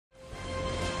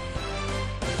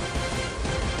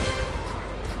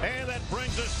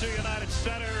brings us to United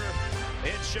Center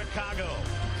in Chicago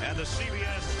and the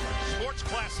CBS Sports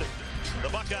Classic. The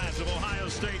Buckeyes of Ohio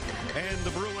State and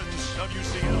the Bruins of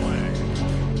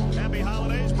UCLA. Happy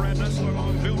holidays, Brad Nessler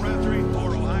along with Bill Raftery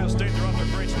for Ohio State. They're off to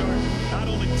a great start. Not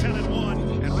only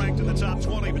 10-1 and ranked in the top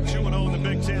 20, but 2-0 in the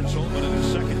Big Ten. So, but in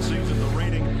his second season, the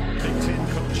reigning Big Ten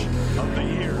Coach of the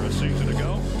Year a season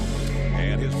ago.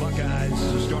 And his Buckeyes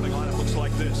starting lineup looks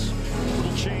like this. A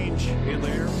little change in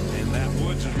there, and that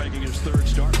Woods is making his third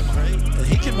start. And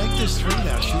he can make this three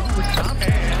now, shooting with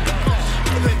confidence.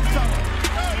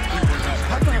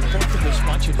 How about Portman's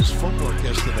much of his footwork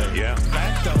yesterday? Yeah.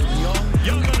 Back though,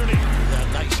 Young underneath.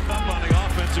 Yeah, nice up on the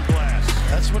offensive glass.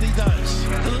 That's what he does.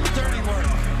 A little dirty work.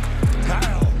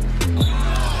 Kyle.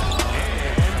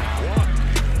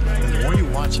 And the more you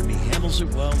watch him, he handles it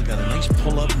well. He got a nice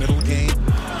pull-up middle game.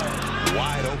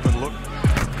 Wide open look.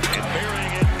 And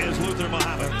burying it is Luther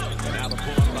Muhammad. And now the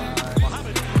pull-up by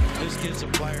Muhammad. This kid's a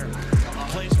player.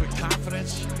 Plays with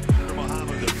confidence. Luther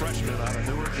Muhammad, the freshman out of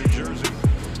Newark, New Jersey.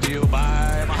 Steal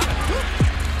by Muhammad.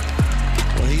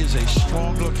 Well, he is a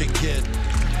strong-looking kid.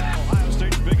 Ohio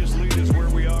State's biggest lead is where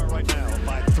we are right now.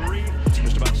 By 3,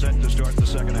 just about set to start the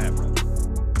second half.